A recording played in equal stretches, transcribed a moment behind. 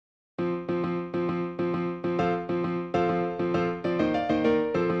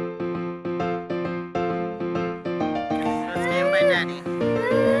Daddy.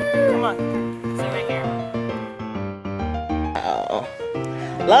 Come on. Sit right here. Oh.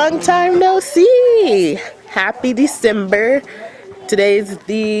 Long time no see. Happy December. Today's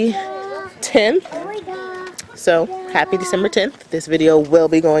the 10th. So, happy December 10th. This video will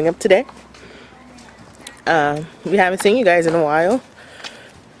be going up today. We haven't seen you guys in a while.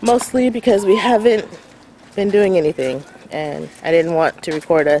 Mostly because we haven't been doing anything. And I didn't want to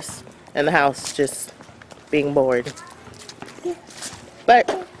record us in the house just being bored.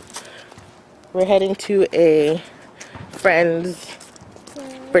 But we're heading to a friend's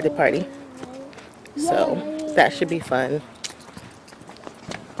birthday party. So that should be fun.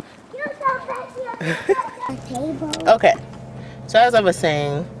 Okay, so as I was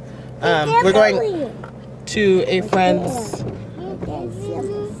saying, we're going to a friend's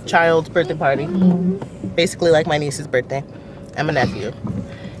child's birthday party. Basically like my niece's birthday and my nephew.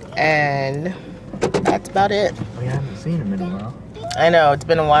 And that's about it. We haven't seen them in a while. I know, it's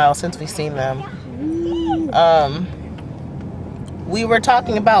been a while since we've seen them. We were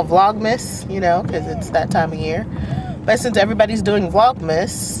talking about Vlogmas, you know, because it's that time of year. But since everybody's doing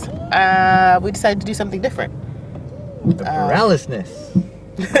Vlogmas, we decided to do something different. The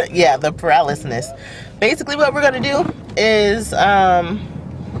Peralesness. Yeah, the Peralesness. Basically what we're going to do is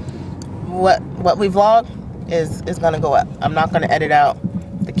what we vlog is going to go up. I'm not going to edit out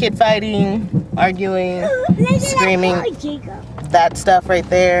the kid fighting, arguing, screaming, that stuff right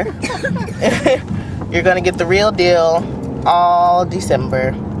there. You're going to get the real deal all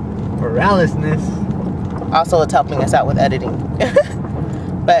December. Peralesness. Also, it's helping us out with editing.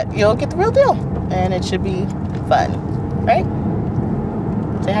 But you'll get the real deal. And it should be fun. Right?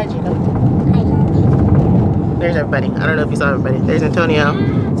 Say hi, Gino. Hi. There's everybody. I don't know if you saw everybody. There's Antonio.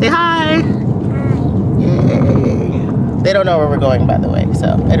 Say hi. Yay. They don't know where we're going, by the way.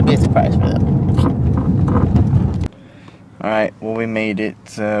 So it'll be a surprise for them. Alright, well, we made it.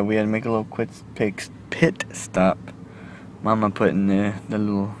 We had to make a little pit stop. Mama putting the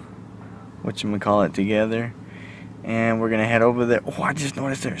little whatchamacallit together. And we're gonna head over there. Oh, I just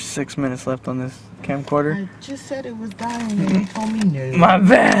noticed there's 6 minutes left on this camcorder. I just said it was dying and you told me no. My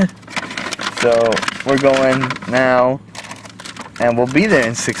bad. So we're going now, and we'll be there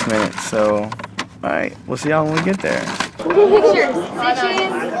in 6 minutes. So, alright, we'll see y'all when we get there. Pictures.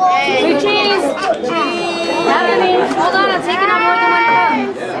 Hey, cheese. Happening. Hold on, I'm taking on more than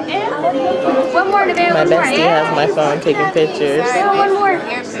one more. Today. My bestie has my phone taking pictures. One more.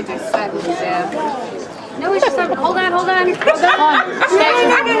 No, it's just hold on. No.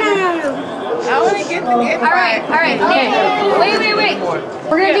 I want to get the gift. All right. Okay. Wait.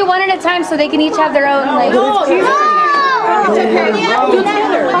 We're gonna do one at a time so they can each have their own. Like, No. Fine.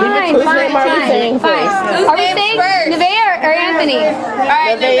 Are we saying Nevaeh or Anthony? All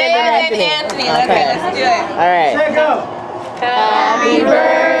right, Nevaeh and Anthony. Okay, let's do it. All right. Happy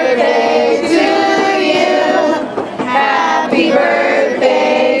birthday to you. Happy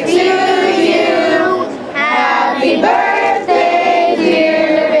birthday to you. Happy birthday, dear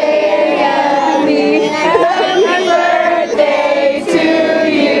Nevaeh. Happy birthday to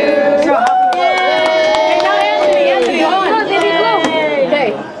you. Anthony, hold on. Okay.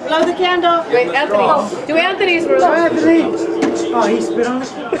 Blow the candle. Wait, Anthony. Do Anthony's room. Anthony! Oh, he spit on it?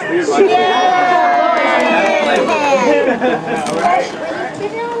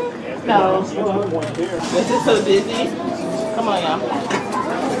 No. This is so dizzy. Come on, y'all.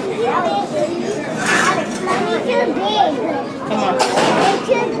 Come on.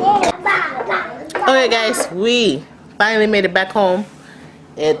 Okay, guys, we finally made it back home.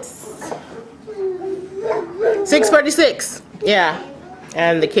 It's 6:46. Yeah.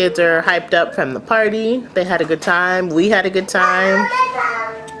 And the kids are hyped up from the party. They had a good time. We had a good time.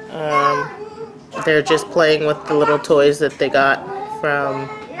 They're just playing with the little toys that they got from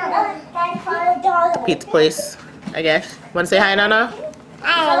Pete's place, I guess. Want to say hi, Nana?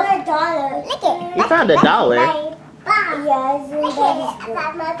 You found $1?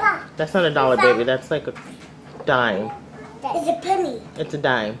 That's not $1, baby. That's like a dime. It's a penny. It's a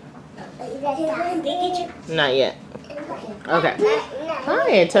dime. Is it Not yet. Okay. Hi,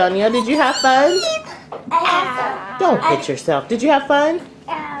 Antonio. Did you have fun? Don't hit yourself. Did you have fun?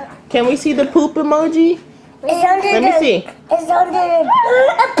 Can we see the poop emoji? Let me see. It's under a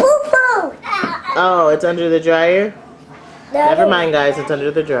poo-poo. Oh, it's under the dryer? Never mind, guys. It's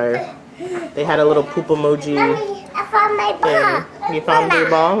under the dryer. They had a little poop emoji. Mommy, I found my ball. thing. You found your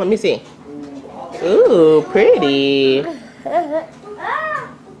ball? Let me see. Ooh, pretty.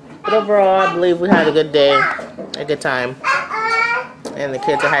 But overall, I believe we had a good day. A good time. And the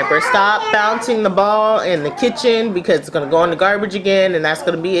kids are hyper. Stop bouncing the ball in the kitchen because it's going to go in the garbage again and that's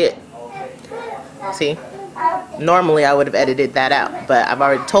going to be it. See? Normally I would have edited that out, but I've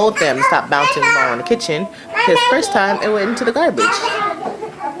already told them to stop bouncing the ball in the kitchen because first time it went into the garbage.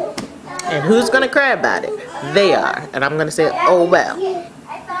 And who's gonna cry about it? They are. And I'm gonna say, oh well.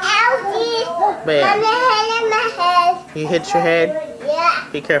 But yeah. You hit your head? Yeah.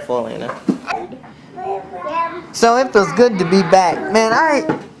 Be careful, Elena. So it feels good to be back. Man,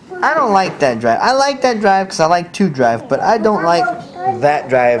 I don't like that drive. I like that drive because I like to drive, but I don't like that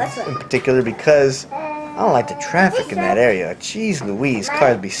drive in particular because I don't like the traffic in that area. Jeez Louise,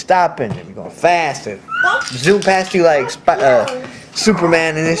 cars be stopping and be going fast and zoom past you like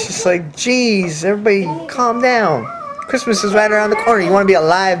Superman, and it's just like, jeez, everybody calm down. Christmas is right around the corner. You want to be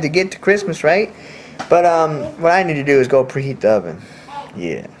alive to get to Christmas, right? But what I need to do is go preheat the oven.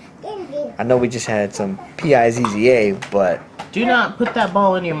 Yeah. I know we just had some P-I-Z-Z-A, but... Do not put that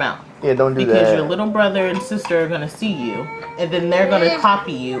ball in your mouth. Yeah, don't do that. Because your little brother and sister are going to see you, and then they're going to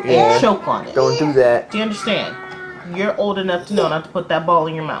copy you and choke on it. Don't do that. Do you understand? You're old enough to know not to put that ball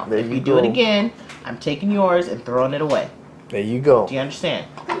in your mouth. There if you go. do it again, I'm taking yours and throwing it away. There you go. Do you understand?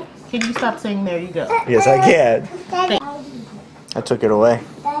 Can you stop saying there you go? Yes, I can. Daddy. I took it away.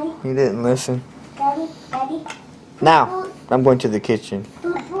 Daddy. You didn't listen. Daddy. Daddy. Now, I'm going to the kitchen.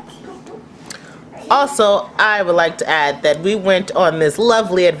 Also, I would like to add that we went on this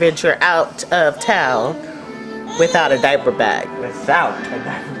lovely adventure out of town without a diaper bag. Without a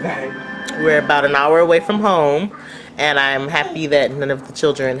diaper bag. We're about an hour away from home, and I'm happy that none of the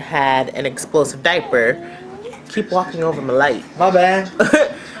children had an explosive diaper. Keep walking over my light. My bad.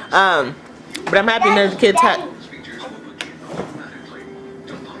 But I'm happy none of the kids had.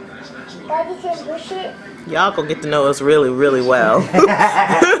 Daddy said push it. Y'all gonna get to know us really, really well.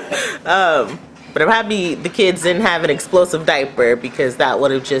 But I'm happy the kids didn't have an explosive diaper because that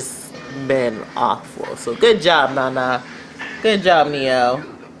would have just been awful. So good job, Nana. Good job, Neo.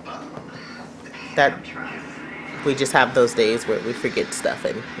 That we just have those days where we forget stuff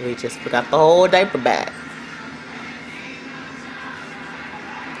and we just forgot the whole diaper bag.